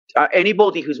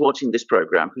anybody who's watching this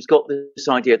program who's got this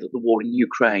idea that the war in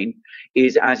Ukraine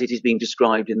is as it is being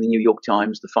described in the New York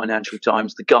Times, the Financial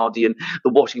Times, the Guardian,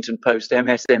 the Washington Post,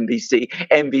 MSNBC,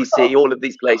 NBC, all of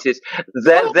these places,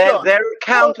 their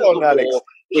account of the war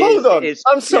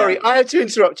I'm sorry, I have to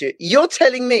interrupt you. You're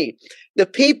telling me the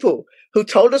people who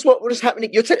told us what was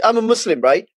happening, I'm a Muslim,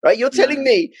 right? You're telling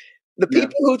me the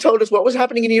people who told us what was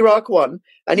happening in Iraq 1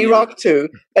 and Iraq 2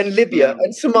 and Libya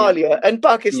and Somalia and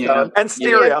Pakistan and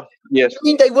Syria. Yes. I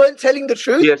mean, they weren't telling the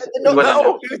truth? Yes. No,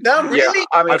 really? Yeah.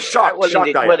 I mean, I'm shocked.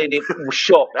 Shocked.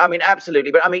 I mean,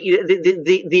 absolutely. But I mean,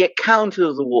 the account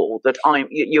of the war that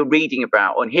you're reading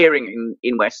about and hearing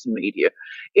in Western media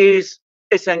is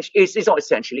essentially, it's not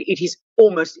essentially, it is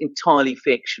almost entirely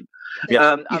fiction.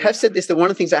 Yeah. You have said this, that one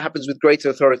of the things that happens with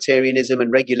greater authoritarianism and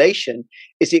regulation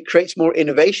is it creates more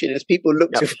innovation as people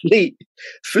look to flee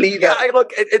that.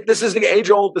 Look, this is the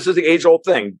age-old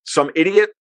thing. Some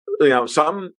idiot,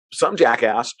 some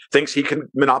jackass thinks he can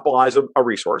monopolize a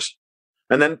resource,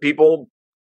 and then people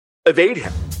evade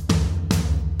him.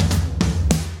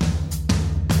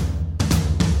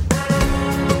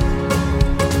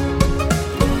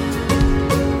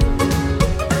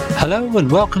 Hello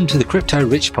and welcome to the Crypto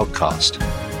Rich podcast.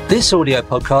 This audio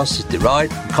podcast is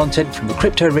derived from content from the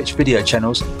Crypto Rich video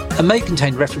channels and may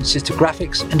contain references to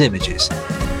graphics and images.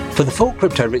 For the full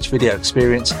Crypto Rich video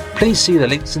experience, please see the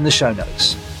links in the show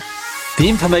notes. The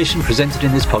information presented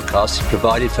in this podcast is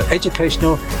provided for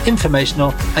educational,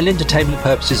 informational and entertainment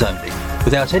purposes only,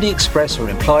 without any express or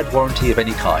implied warranty of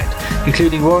any kind,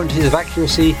 including warranties of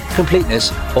accuracy,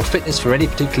 completeness or fitness for any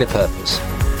particular purpose.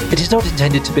 It is not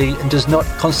intended to be and does not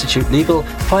constitute legal,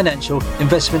 financial,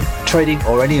 investment, trading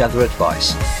or any other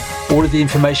advice. All of the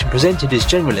information presented is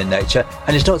general in nature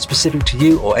and is not specific to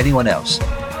you or anyone else.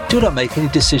 Do not make any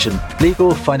decision,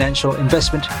 legal, financial,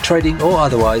 investment, trading or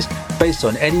otherwise, based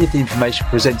on any of the information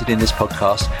presented in this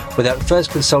podcast without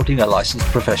first consulting a licensed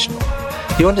professional.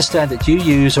 You understand that you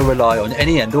use or rely on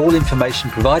any and all information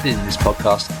provided in this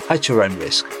podcast at your own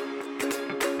risk.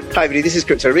 Hi everybody, this is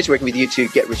Crypto Rich, working with you to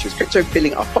get rich with crypto,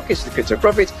 filling our pockets with crypto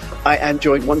profits. I am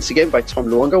joined once again by Tom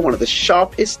Luongo, one of the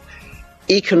sharpest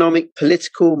economic,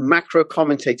 political, macro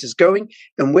commentators going.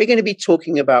 And we're going to be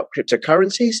talking about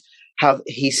cryptocurrencies, how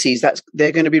he sees that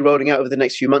they're going to be rolling out over the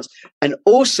next few months. And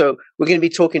also, we're going to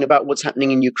be talking about what's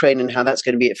happening in Ukraine and how that's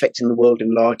going to be affecting the world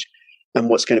in large and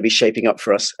what's going to be shaping up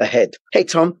for us ahead. Hey,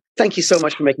 Tom, thank you so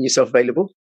much for making yourself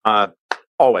available.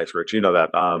 Always, Rich. You know that.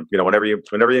 Whenever you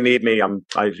need me,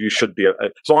 you should be.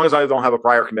 As long as I don't have a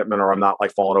prior commitment or I'm not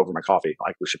like falling over my coffee,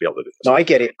 we should be able to do this. No, I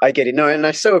get it. No, and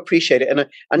I so appreciate it. And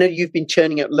I know you've been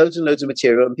churning out loads and loads of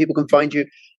material, and people can find you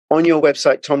on your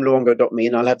website, tomluongo.me,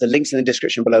 and I'll have the links in the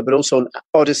description below, but also on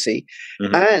Odyssey.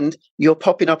 Mm-hmm. And you're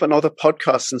popping up on other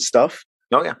podcasts and stuff.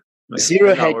 Oh yeah,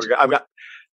 Zero Hedge.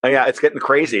 It's getting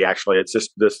crazy. Actually, it's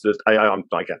just this. I'm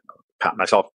like pat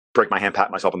myself. Break my hand,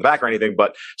 pat myself on the back or anything.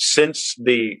 But since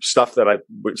the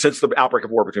outbreak of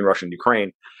war between Russia and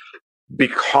Ukraine,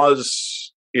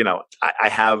 because, I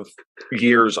have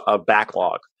years of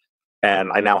backlog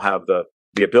and I now have the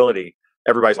ability,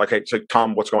 everybody's like, hey, so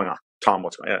Tom, what's going on? Tom,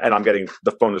 what's going on? And I'm getting,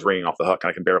 the phone is ringing off the hook and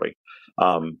I can barely,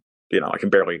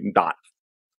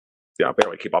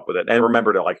 barely keep up with it. And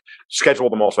remember to schedule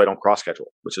them all so I don't cross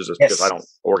schedule, which is just because I don't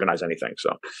organize anything.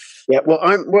 So, yeah,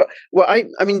 I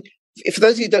mean, for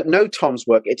those of you who don't know Tom's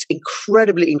work, it's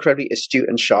incredibly astute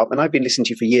and sharp. And I've been listening to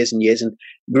you for years and years, and I'm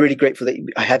really grateful that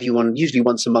I have you on usually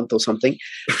once a month or something.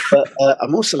 But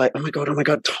I'm also like, oh my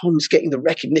God, Tom's getting the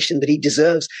recognition that he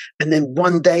deserves. And then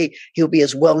one day he'll be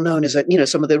as well known as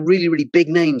some of the really, really big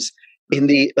names in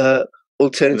the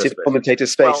alternative commentator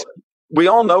space. Well, we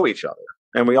all know each other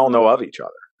and we all know of each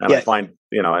other. And I find,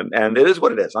 and it is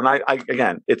what it is. And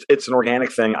again, it's an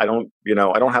organic thing. I don't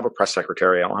have a press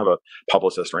secretary. I don't have a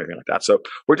publicist or anything like that. So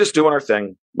we're just doing our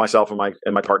thing, myself and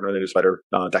my partner in the newsletter,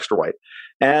 Dexter White.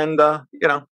 And,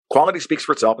 quality speaks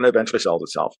for itself and it eventually sells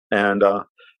itself. And, the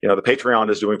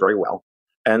Patreon is doing very well.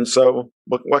 And so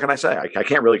what can I say? I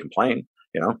can't really complain.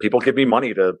 People give me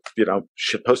money to,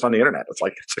 shit post on the internet.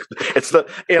 It's the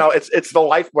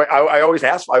life I always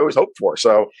hope for.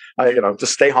 So,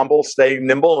 just stay humble, stay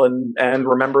nimble and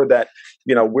remember that,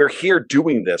 we're here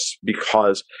doing this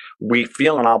because we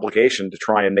feel an obligation to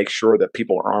try and make sure that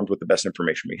people are armed with the best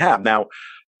information we have. Now,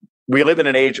 we live in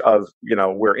an age of,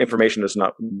 where information is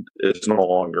not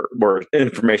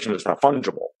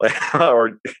fungible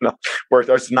or, where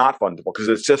it's not fungible because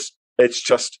it's just,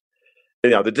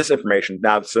 the disinformation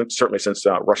now, certainly since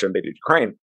Russia invaded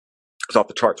Ukraine, is off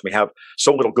the charts. We have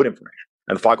so little good information,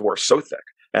 and the fog of war is so thick,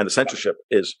 and the censorship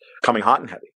is coming hot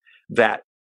and heavy that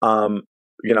none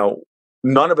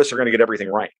of us are going to get everything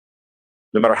right.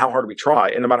 no matter how hard we try,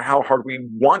 and no matter how hard we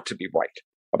want to be right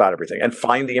about everything and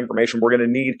find the information we're going to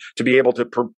need to be able to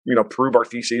prove our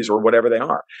theses or whatever they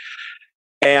are.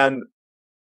 And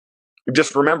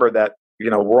just remember that,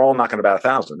 we're all not going to bat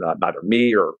 1,000. Neither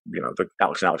me or, the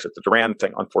Alex at the Duran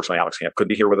thing. Unfortunately, Alex couldn't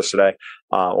be here with us today,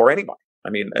 or anybody. I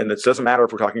mean, and it doesn't matter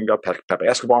if we're talking about Pepe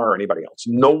Escobar or anybody else.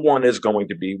 No one is going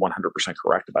to be 100%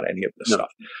 correct about any of this stuff.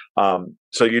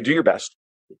 So you do your best,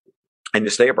 and you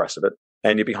stay abreast of it,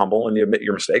 and you be humble, and you admit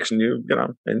your mistakes, and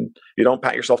and you don't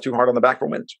pat yourself too hard on the back for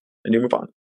wins, and you move on.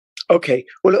 Okay.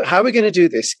 Well, look, how we're going to do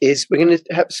this is we're going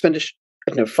to spend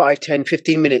 5, 10,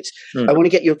 15 minutes. I want to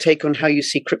get your take on how you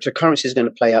see cryptocurrency is going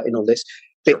to play out in all this.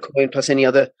 Bitcoin plus any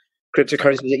other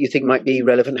cryptocurrencies that you think might be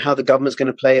relevant, how the government's going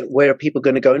to play it, where are people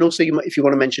going to go, and also if you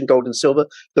want to mention gold and silver,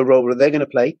 the role that they're going to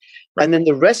play. Right. And then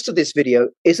the rest of this video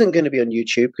isn't going to be on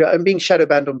YouTube. I'm being shadow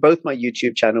banned on both my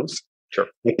YouTube channels. Sure.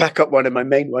 My backup one and my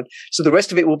main one. So the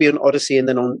rest of it will be on Odyssey and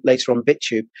then later on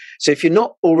BitTube. So if you're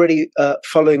not already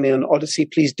following me on Odyssey,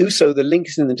 please do so. The link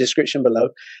is in the description below.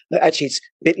 Actually, it's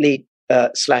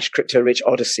bit.ly/CryptoRich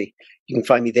Odyssey. You can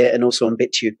find me there and also on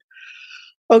BitTube.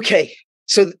 Okay.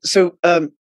 So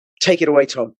take it away,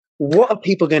 Tom. What are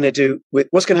people going to do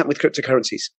what's going to happen with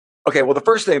cryptocurrencies? Okay. Well, the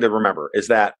first thing to remember is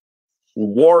that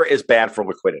war is bad for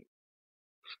liquidity,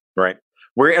 right?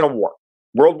 We're in a war.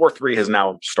 World War III has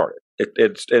now started.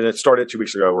 It started 2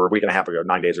 weeks ago or a week and a half ago,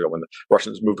 9 days ago, when the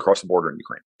Russians moved across the border in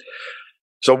Ukraine.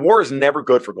 So war is never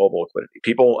good for global liquidity.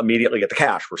 People immediately get the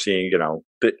cash. We're seeing,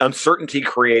 the uncertainty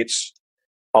creates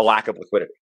a lack of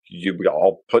liquidity. We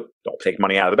all take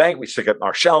money out of the bank. We stick it on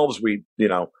our shelves. We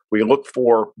look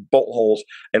for bolt holes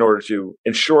in order to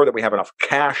ensure that we have enough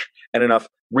cash and enough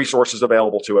resources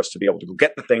available to us to be able to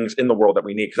get the things in the world that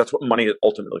we need, because that's what money is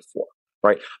ultimately for,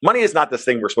 right? Money is not this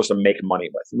thing we're supposed to make money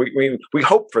with. We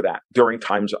hope for that during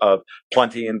times of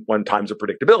plenty and when times of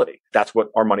predictability. That's what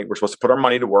we're supposed to put our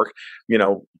money to work,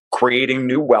 creating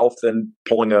new wealth and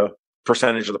pulling a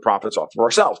percentage of the profits off of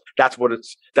ourselves. That's what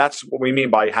we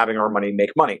mean by having our money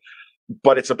make money.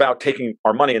 But it's about taking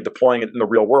our money and deploying it in the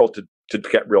real world to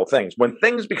get real things. When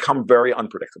things become very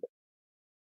unpredictable,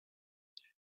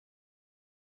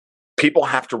 people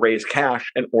have to raise cash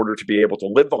in order to be able to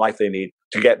live the life they need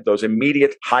to get those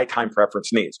immediate high time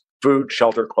preference needs: food,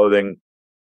 shelter, clothing,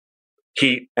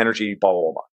 heat, energy, blah,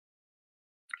 blah, blah.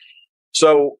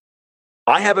 So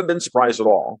I haven't been surprised at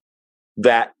all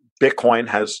that Bitcoin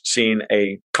has seen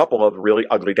a couple of really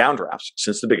ugly downdrafts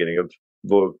since the beginning of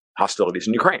the hostilities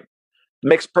in Ukraine. It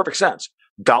makes perfect sense.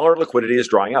 Dollar liquidity is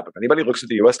drying up. If anybody looks at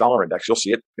the US dollar index, you'll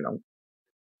see it,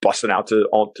 busting out to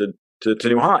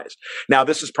new highs. Now,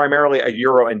 this is primarily a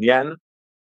euro and yen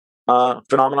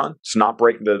phenomenon. It's not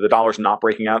the dollar's not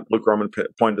breaking out. Luke Roman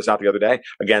pointed this out the other day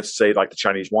against, say, like the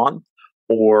Chinese yuan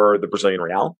or the Brazilian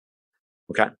real.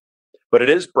 Okay. But it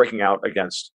is breaking out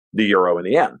against the euro and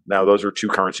the yen. Now, those are two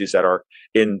currencies that are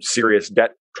in serious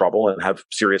debt trouble and have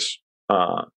serious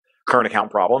current account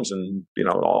problems and,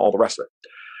 all the rest of it.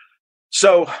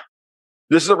 So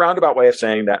this is a roundabout way of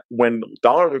saying that when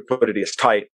dollar liquidity is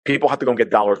tight, people have to go and get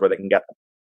dollars where they can get them.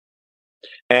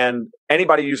 And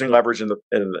anybody using leverage in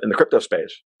the crypto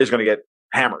space is going to get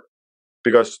hammered,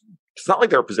 because it's not like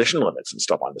there are position limits and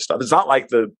stuff on this stuff. It's not like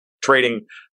the trading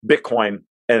Bitcoin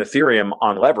and Ethereum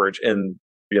on leverage in,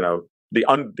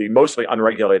 the mostly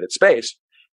unregulated space,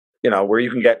 where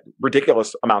you can get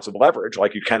ridiculous amounts of leverage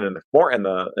like you can in the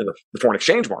foreign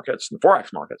exchange markets, the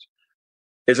forex markets,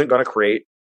 isn't going to create,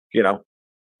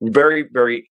 very,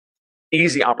 very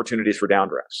easy opportunities for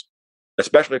downdrafts,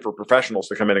 especially for professionals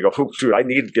to come in and go, oh, dude, I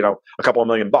need, a couple of $1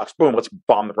 million. Boom, let's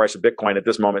bomb the price of Bitcoin at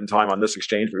this moment in time on this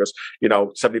exchange because,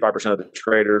 75% of the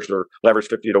traders are leveraged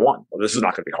 50 to 1. Well, this is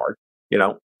not going to be hard,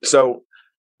 So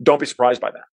don't be surprised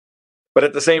by that. But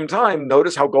at the same time,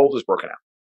 notice how gold is broken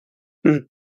out. Mm-hmm.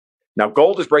 Now,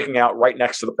 gold is breaking out right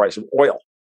next to the price of oil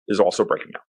is also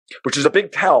breaking out, which is a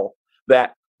big tell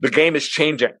that the game is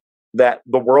changing, that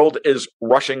the world is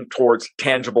rushing towards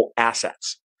tangible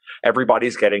assets.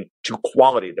 Everybody's getting to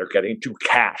quality. They're getting to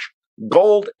cash.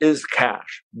 Gold is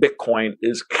cash. Bitcoin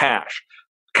is cash.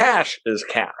 Cash is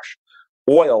cash.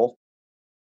 Oil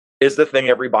is the thing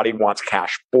everybody wants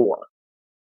cash for.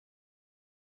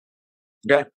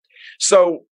 Okay?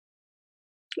 So,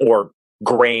 or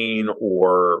grain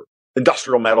or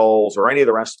industrial metals or any of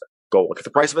the rest of it. Go look at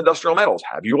the price of industrial metals.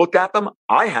 Have you looked at them?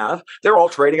 I have. They're all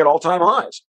trading at all-time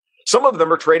highs. Some of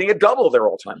them are trading at double their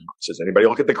all-time highs. Does anybody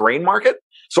look at the grain market?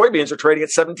 Soybeans are trading at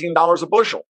 $17 a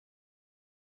bushel.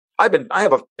 I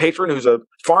have a patron who's a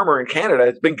farmer in Canada.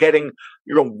 Has been getting,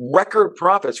 record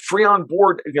profits, free on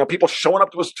board, people showing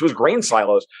up to his grain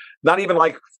silos, not even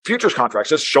like futures contracts,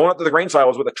 just showing up to the grain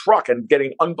silos with a truck and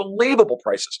getting unbelievable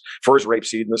prices for his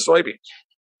rapeseed and the soybeans.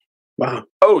 Wow.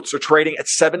 Oats are trading at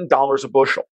 $7 a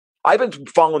bushel. I've been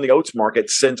following the oats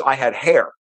market since I had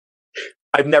hair.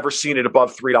 I've never seen it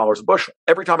above $3 a bushel.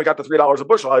 Every time I got to $3 a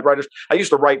bushel, I used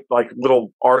to write like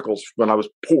little articles when I was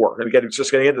poor and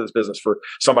just getting into this business for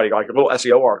somebody, like little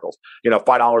SEO articles,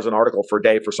 $5 an article for a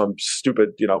day for some stupid,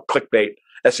 clickbait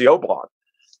SEO blog.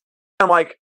 I'm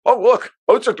like, oh, look,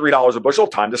 oats are $3 a bushel,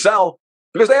 time to sell,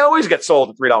 because they always get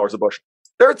sold at $3 a bushel.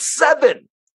 They're at $7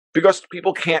 because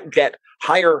people can't get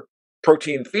higher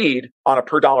protein feed on a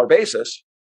per dollar basis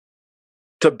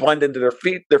to blend into their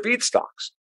feed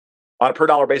stocks. On a per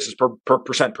dollar basis per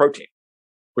percent protein,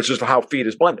 which is how feed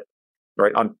is blended,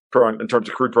 right? In terms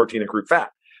of crude protein and crude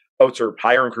fat. Oats are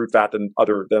higher in crude fat than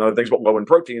other things, but low in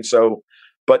protein. So,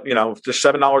 but just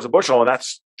 $7 a bushel, and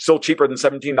that's still cheaper than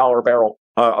 $17 a barrel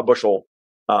a bushel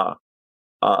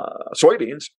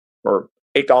soybeans, or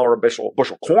 $8 a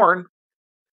bushel corn.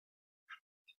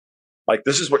 Like,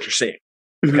 this is what you're seeing.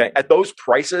 Mm-hmm. Okay, at those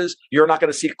prices, you're not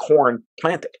going to see corn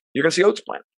planted. You're going to see oats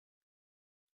planted.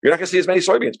 You're not going to see as many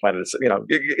soybeans planted.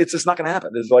 It's just not going to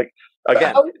happen. It's like,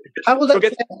 again. How will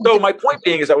that so my point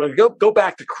being is that when we go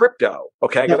back to crypto,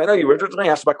 okay, because I know you originally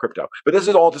asked about crypto, but this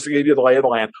is all just to give you the lay of the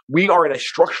land. We are in a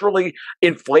structurally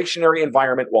inflationary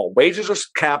environment while wages are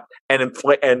capped and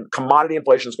commodity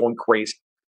inflation is going crazy.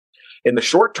 In the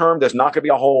short term, there's not going to be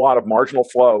a whole lot of marginal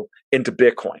flow into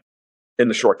Bitcoin in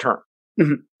the short term.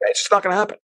 Mm-hmm. It's just not going to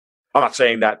happen. I'm not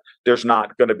saying that there's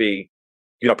not going to be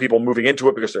people moving into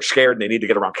it because they're scared and they need to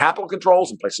get around capital controls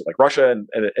in places like Russia and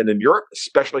in Europe,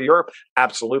 especially Europe.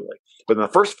 Absolutely. But in the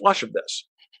first flush of this,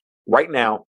 right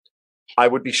now, I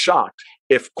would be shocked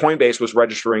if Coinbase was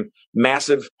registering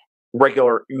massive,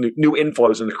 regular new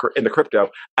inflows in the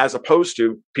crypto, as opposed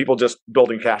to people just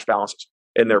building cash balances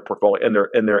in their portfolio,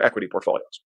 in their equity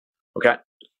portfolios, okay,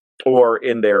 or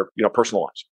in their personal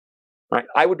lives. Right?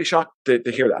 I would be shocked to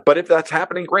hear that. But if that's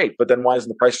happening, great. But then why isn't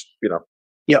the price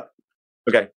Yep.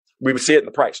 Okay, we would see it in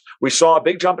the price. We saw a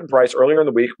big jump in price earlier in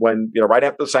the week when, right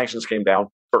after the sanctions came down,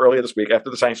 or earlier this week after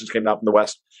the sanctions came down from the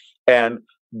West, and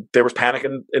there was panic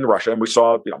in Russia, and we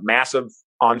saw massive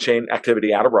on-chain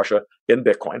activity out of Russia in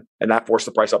Bitcoin, and that forced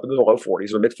the price up into the low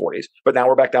 40s or mid 40s. But now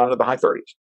we're back down into the high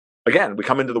 30s. Again, we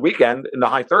come into the weekend in the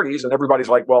high 30s, and everybody's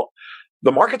like, well,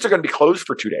 the markets are going to be closed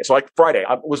for 2 days. So like Friday,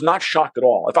 I was not shocked at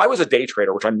all. If I was a day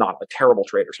trader, which I'm not, a terrible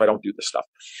trader, so I don't do this stuff,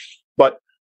 but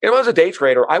if I was a day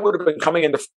trader, I would have been coming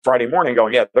into Friday morning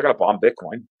going, yeah, they're going to bomb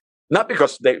Bitcoin. Not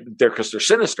because they're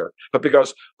sinister, but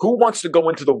because who wants to go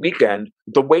into the weekend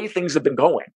the way things have been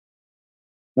going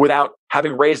without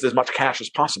having raised as much cash as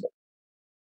possible?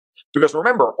 Because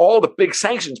remember, all the big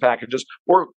sanctions packages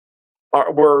were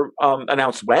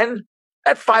announced when?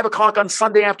 At 5 o'clock on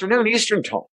Sunday afternoon, Eastern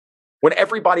time, when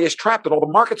everybody is trapped and all the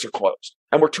markets are closed.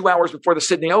 And we're 2 hours before the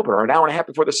Sydney Open, or an hour and a half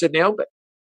before the Sydney Open.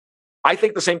 I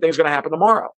think the same thing is going to happen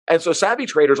tomorrow. And so savvy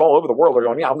traders all over the world are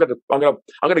going, yeah, I'm going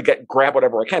to grab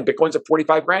whatever I can. Bitcoin's at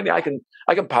 45 grand. Yeah, I can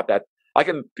pop that. I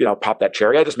can, pop that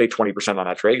cherry. I just made 20% on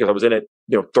that trade because I was in it,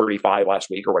 35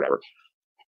 last week or whatever.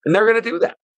 And they're going to do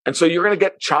that. And so you're going to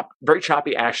get very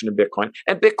choppy action in Bitcoin.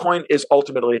 And Bitcoin is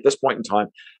ultimately, at this point in time,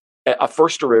 a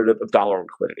first derivative of dollar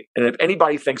liquidity. And if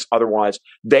anybody thinks otherwise,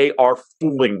 they are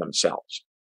fooling themselves.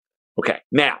 Okay.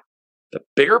 Now, the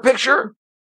bigger picture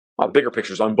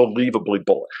is unbelievably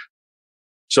bullish.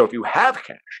 So if you have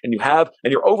cash and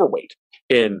you're overweight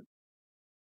in,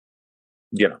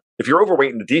 if you're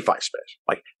overweight in the DeFi space,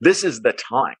 like this is the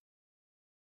time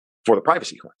for the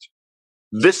privacy coins.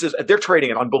 They're trading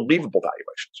at unbelievable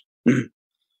valuations.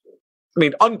 I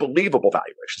mean, unbelievable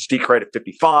valuations. Decred at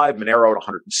 55, Monero at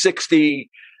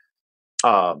 160,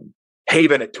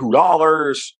 Haven at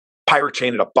 $2, Pirate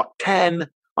Chain at $1.10.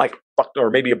 Like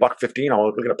or maybe $1.15. I'm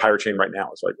looking at Pirate Chain right now.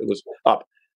 It's like it was up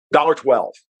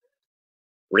 $1.12.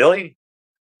 Really?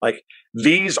 Like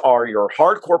these are your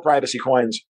hardcore privacy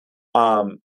coins,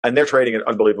 and they're trading at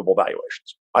unbelievable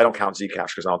valuations. I don't count Zcash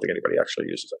because I don't think anybody actually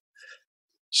uses it.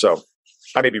 So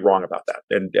I may be wrong about that.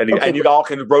 And you all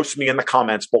can roast me in the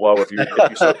comments below if you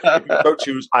so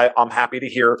choose. I'm happy to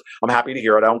hear. I'm happy to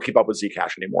hear it. I don't keep up with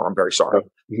Zcash anymore. I'm very sorry.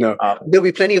 No, there'll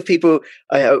be plenty of people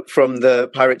from the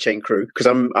Pirate Chain crew because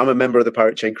I'm a member of the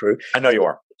Pirate Chain crew. I know you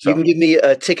are. So. You can give me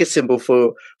a ticker symbol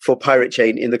for Pirate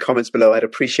Chain in the comments below. I'd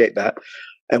appreciate that.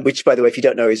 And which, by the way, if you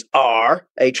don't know, is R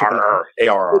A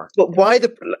R. But why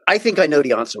I think I know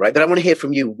the answer, right? But I want to hear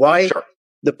from you. Why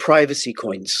the privacy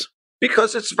coins?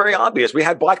 Because it's very obvious. We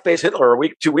had blackface Hitler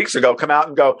 2 weeks ago come out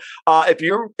and go, if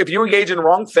you engage in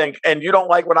wrongthink and you don't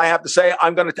like what I have to say,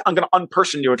 I'm going to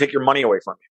unperson you and take your money away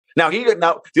from you. Now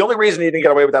the only reason he didn't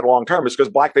get away with that long term is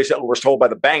because blackface Hitler was told by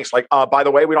the banks, like, by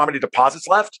the way, we don't have any deposits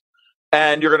left,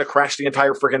 and you're going to crash the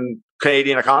entire freaking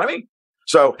Canadian economy.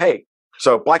 So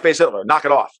blackface Hitler, knock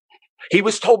it off. He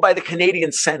was told by the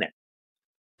Canadian Senate.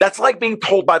 That's like being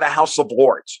told by the House of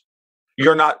Lords.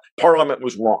 Parliament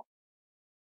was wrong.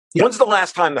 Yep. When's the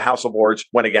last time the House of Lords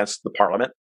went against the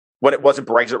Parliament when it wasn't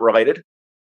Brexit related?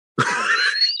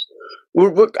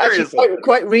 we're actually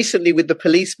quite recently with the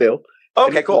police bill.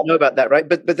 Okay, cool. You know about that, right?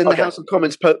 But then the House of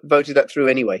Commons voted that through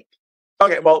anyway.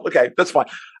 Okay, that's fine.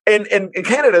 In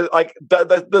Canada, like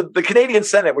the Canadian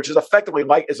Senate, which is effectively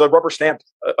is a rubber stamp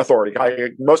authority,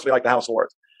 mostly like the House of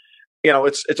Lords.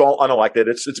 It's all unelected.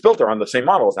 It's built around the same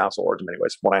model as the House of Lords in many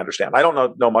ways, from what I understand. I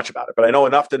don't know much about it, but I know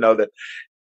enough to know that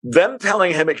them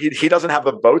telling him he doesn't have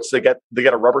the votes to get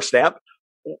a rubber stamp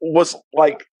was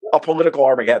like a political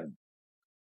Armageddon.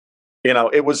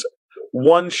 It was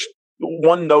one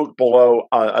note below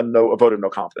a vote of no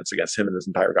confidence against him and his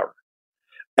entire government.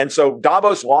 And so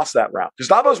Davos lost that round because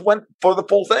Davos went for the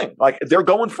full thing. Like they're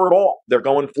going for it all. They're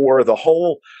going for the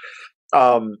whole.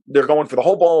 They're going for the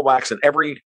whole ball of wax in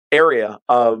every area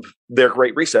of their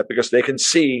Great Reset because they can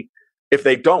see if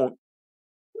they don't,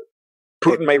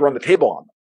 Putin may run the table on them.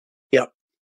 Yep.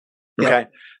 Okay.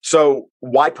 So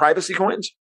why privacy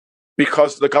coins?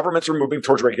 Because the governments are moving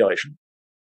towards regulation.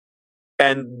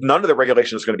 And none of the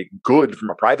regulation is going to be good from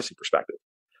a privacy perspective.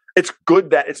 It's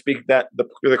good that that the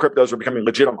cryptos are becoming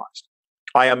legitimized.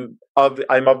 I am of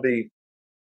the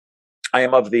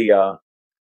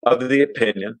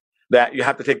opinion that you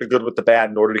have to take the good with the bad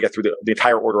in order to get through the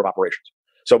entire order of operations.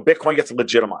 So Bitcoin gets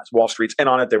legitimized. Wall Street's in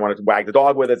on it. They want to wag the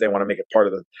dog with it. They want to make it part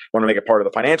of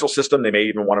the financial system. They may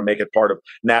even want to make it part of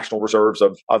national reserves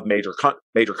of major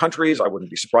countries. I wouldn't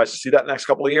be surprised to see that in the next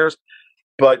couple of years.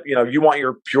 But you want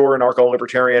your pure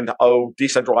anarcho-libertarian,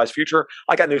 decentralized future.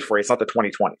 I got news for you. It's not the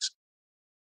 2020s.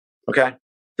 Okay,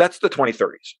 that's the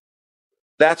 2030s.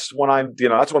 That's when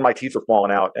that's when my teeth are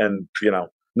falling out, and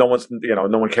no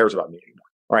one cares about me anymore.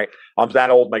 Right? I'm that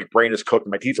old. My brain is cooked,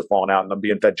 and my teeth are falling out, and I'm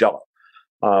being fed Jello.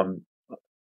 And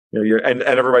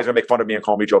everybody's gonna make fun of me and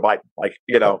call me Joe Biden. Like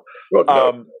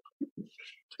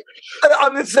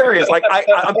I'm serious. Like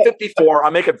I'm 54.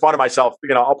 I'm making fun of myself.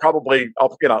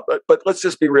 But let's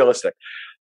just be realistic.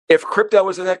 If crypto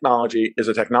is a technology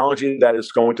that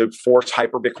is going to force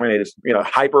hyper Bitcoin,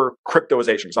 hyper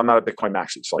cryptoization. Because I'm not a Bitcoin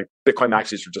maxi. So like Bitcoin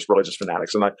maxis are just religious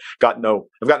fanatics, and I've got no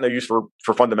use for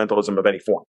fundamentalism of any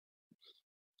form.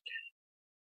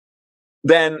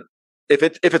 Then if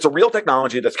it's a real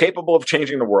technology that's capable of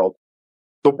changing the world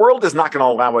is not going to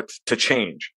allow it to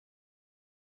change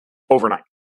overnight.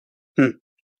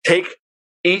 Take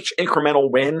each incremental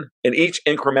win and each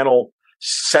incremental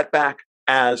setback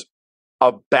as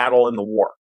a battle in the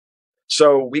war.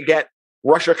 So we get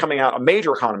Russia coming out, a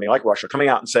major economy like Russia coming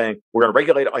out and saying, we're going to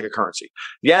regulate it like a currency.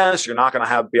 Yes, you're not going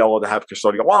to be able to have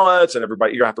custodial wallets and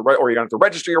everybody, you're going to have to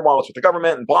register your wallets with the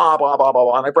government and blah, blah, blah, blah,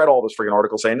 blah. And I've read all this freaking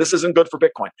articles saying this isn't good for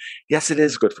Bitcoin. Yes, it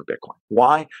is good for Bitcoin.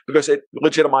 Why? Because it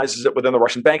legitimizes it within the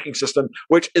Russian banking system,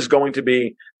 which is going to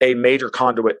be a major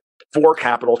conduit for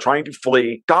capital trying to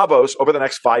flee Davos over the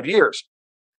next 5 years.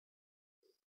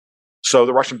 So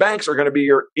the Russian banks are going to be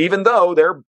even though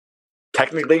they're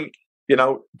technically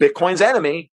Bitcoin's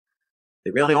enemy,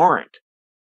 they really aren't.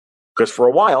 Because for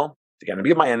a while, the enemy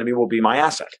of my enemy will be my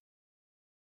asset.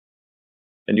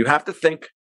 And you have to think,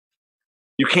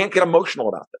 you can't get emotional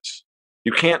about this.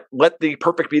 You can't let the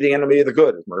perfect be the enemy of the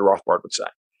good, as Murray Rothbard would say.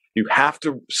 You have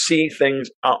to see things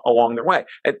along their way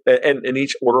and in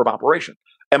each order of operation.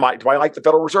 Do I like the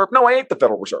Federal Reserve? No, I hate the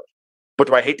Federal Reserve. But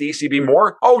do I hate the ECB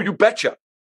more? Oh, you betcha.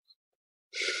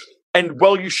 And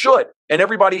well, you should. And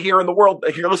everybody here in the world,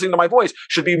 if you're listening to my voice,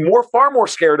 should be far more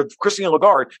scared of Christine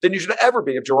Lagarde than you should ever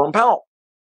be of Jerome Powell.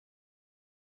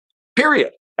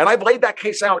 Period. And I've laid that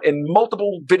case out in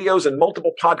multiple videos and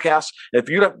multiple podcasts. If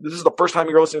this is the first time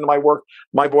you're listening to my work,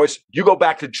 my voice, you go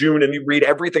back to June and you read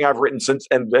everything I've written since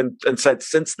and said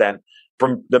since then,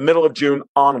 from the middle of June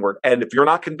onward. And if you're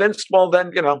not convinced, well,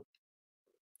 then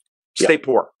stay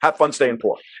poor. Have fun staying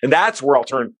poor. And that's where I'll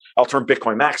turn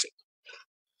Bitcoin maxi.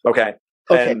 Okay.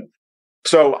 And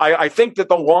so I think that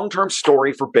the long-term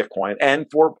story for Bitcoin and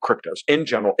for cryptos in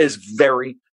general is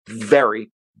very, very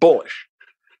bullish,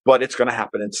 but it's going to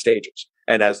happen in stages.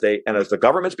 And as the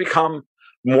governments become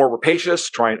more rapacious,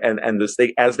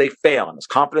 as they fail and as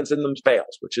confidence in them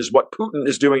fails, which is what Putin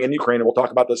is doing in Ukraine, and we'll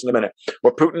talk about this in a minute.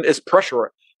 What Putin is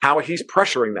how he's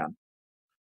pressuring them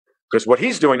Because what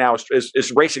he's doing now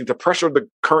is racing to pressure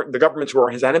the governments who are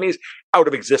his enemies out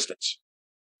of existence.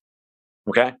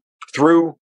 Okay?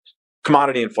 Through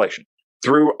commodity inflation,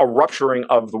 through a rupturing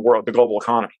of the global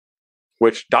economy,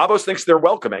 which Davos thinks they're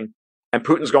welcoming, and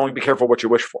Putin's going, be careful what you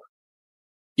wish for.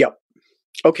 Yep.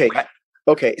 Okay.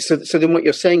 So then what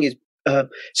you're saying is,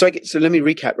 so let me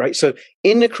recap, right? So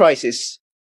in a crisis,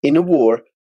 in a war,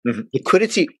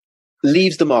 liquidity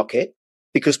leaves the market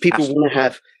because people want to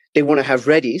have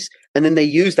readies, and then they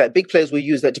use that. Big players will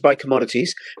use that to buy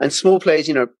commodities, and small players,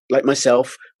 like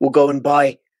myself, will go and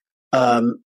buy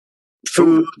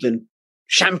food and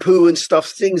shampoo and stuff,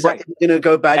 things that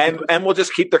go bad. And we'll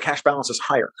just keep their cash balances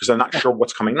higher because they're not sure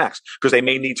what's coming next, because they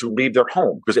may need to leave their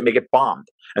home because it may get bombed,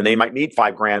 and they might need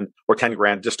 $5,000 or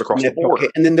 $10,000 just across the border.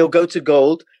 And then they'll go to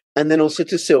gold and then also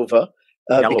to silver.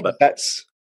 Because that's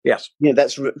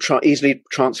easily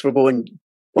transferable, and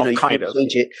you kind of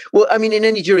change it. Well, I mean, in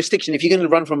any jurisdiction, if you're going to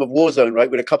run from a war zone,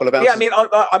 right, with a couple of ounces. Yeah,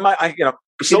 I mean,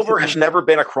 silver has never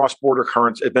been a cross-border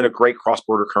currency. It's been a great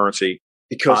cross-border currency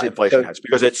because inflation has,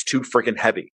 because it's too freaking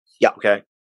heavy. Yeah. Okay.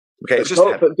 It's just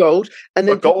gold, and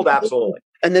then gold, absolutely.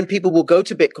 And then people will go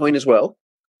to Bitcoin as well.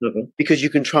 Because you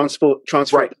can transfer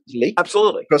it easily,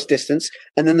 absolutely, across distance,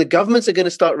 and then the governments are going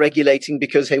to start regulating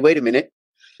because, hey, wait a minute,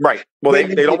 right? Well,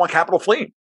 they don't want capital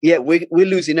fleeing. Yeah, we're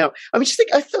losing out. I mean,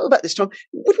 I thought about this, Tom.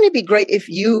 Wouldn't it be great if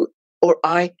you or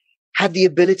I had the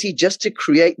ability just to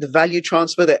create the value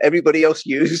transfer that everybody else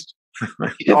used?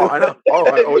 I know. All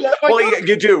right. Well,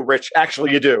 you do, Rich.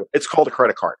 Actually, you do. It's called a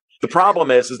credit card. The problem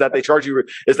is that they charge you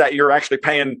is that you're actually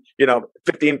paying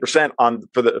 15%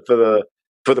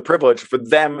 for the privilege for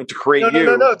them to create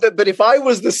you. No. But if I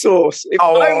was the source,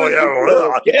 I'm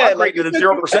creating it at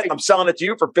 0%. I'm selling it to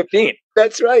you for 15%.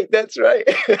 That's right.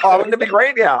 Oh, wouldn't it be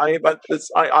great? Yeah. I mean, but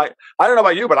I don't know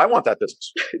about you, but I want that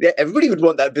business. Yeah, everybody would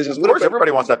want that business. Of course, everybody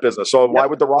wants that business. So why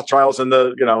would the Rothschilds and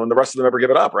the rest of them ever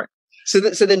give it up, right? So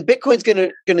then Bitcoin's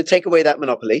going to take away that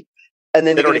monopoly, and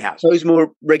then they're going to impose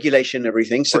more regulation and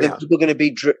everything. So then people are going to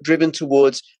be driven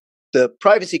towards the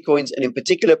privacy coins, and in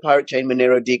particular Pirate Chain,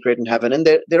 Monero, Decred, and Heaven, and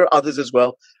there are others as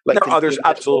well. There are others,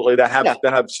 absolutely, that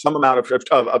have some amount of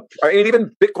and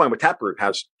even Bitcoin with Taproot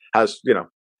has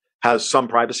some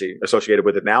privacy associated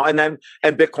with it now, and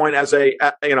Bitcoin as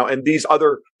and these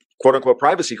other quote unquote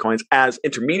privacy coins as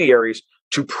intermediaries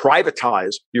to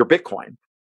privatize your Bitcoin.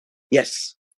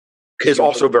 Yes, is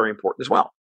also very important as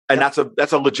well, and that's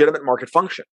a legitimate market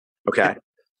function. Okay,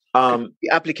 the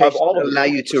application will allow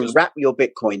you to wrap your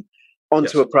Bitcoin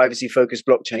onto a privacy-focused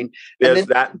blockchain. There's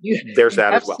that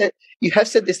as well. You have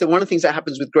said this, that one of the things that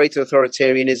happens with greater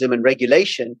authoritarianism and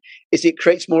regulation is it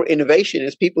creates more innovation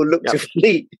as people look to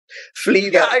flee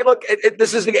that. Look,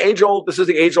 this is the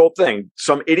age-old thing.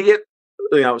 Some idiot,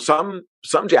 some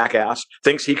jackass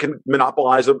thinks he can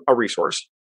monopolize a resource,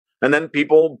 and then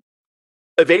people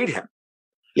evade him.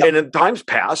 Yep. And in times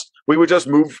past, we would just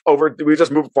move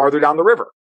farther down the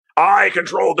river. I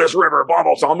control this river, blah,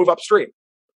 blah, so I'll move upstream.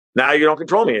 Now you don't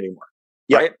control me anymore,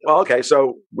 right? Well, okay,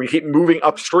 so we keep moving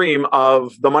upstream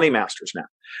of the money masters now.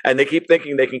 And they keep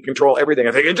thinking they can control everything.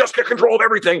 If they can just get control of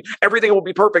everything, everything will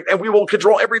be perfect, and we will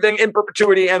control everything in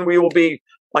perpetuity, and we will be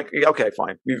like, okay,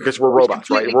 fine, because we're robots,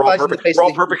 right? We're all perfect. We're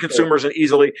all perfect consumers and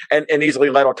easily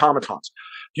led automatons.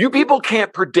 You people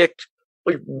can't predict,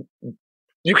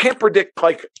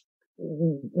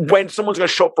 when someone's going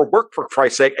to show up for work, for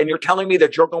Christ's sake, and you're telling me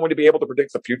that you're going to be able to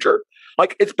predict the future.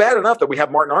 Like, it's bad enough that we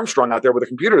have Martin Armstrong out there with a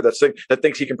computer that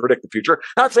thinks he can predict the future.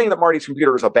 Not saying that Marty's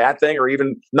computer is a bad thing, or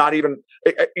not even,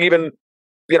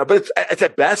 but it's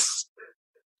at best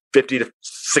 50 to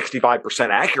 65%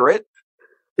 accurate.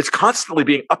 It's constantly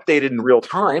being updated in real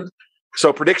time.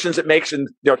 So predictions it makes in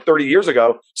 30 years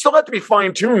ago still have to be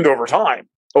fine-tuned over time.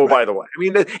 Oh, by the way, I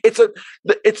mean,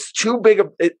 it's too big.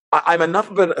 I'm enough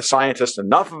of a scientist,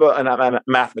 enough of a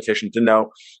mathematician to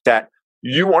know that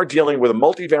you are dealing with a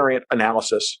multivariate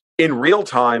analysis in real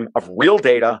time of real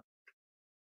data.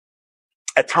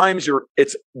 At times,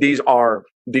 these are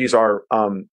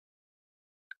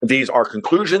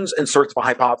conclusions in search of a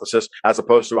hypothesis, as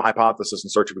opposed to a hypothesis in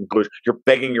search of a conclusion. You're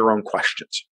begging your own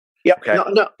questions. Yeah. Okay.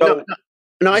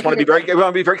 No, I want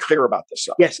to be very clear about this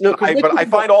stuff. Yes, no, but I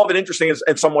find all of it interesting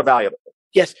and somewhat valuable.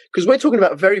 Yes, because we're talking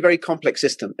about a very, very complex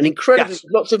system, and incredibly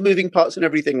lots of moving parts and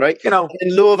everything, right? And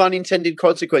law of unintended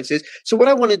consequences. So what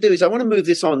I want to do is I want to move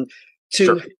this on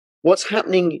to what's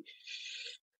happening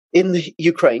in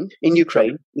Ukraine,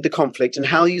 with the conflict, and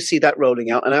how you see that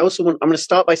rolling out. And I'm going to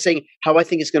start by saying how I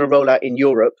think it's going to roll out in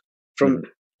Europe from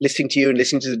listening to you and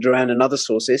listening to Duran and other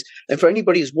sources. And for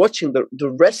anybody who's watching,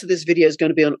 the rest of this video is going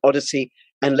to be on Odyssey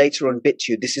and later on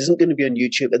BitTube. This isn't going to be on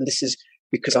YouTube, and this is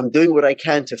because I'm doing what I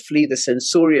can to flee the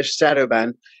censorious shadow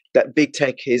ban that big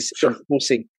tech is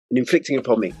enforcing and inflicting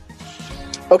upon me.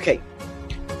 Okay,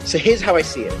 so here's how I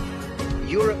see it.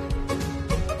 Europe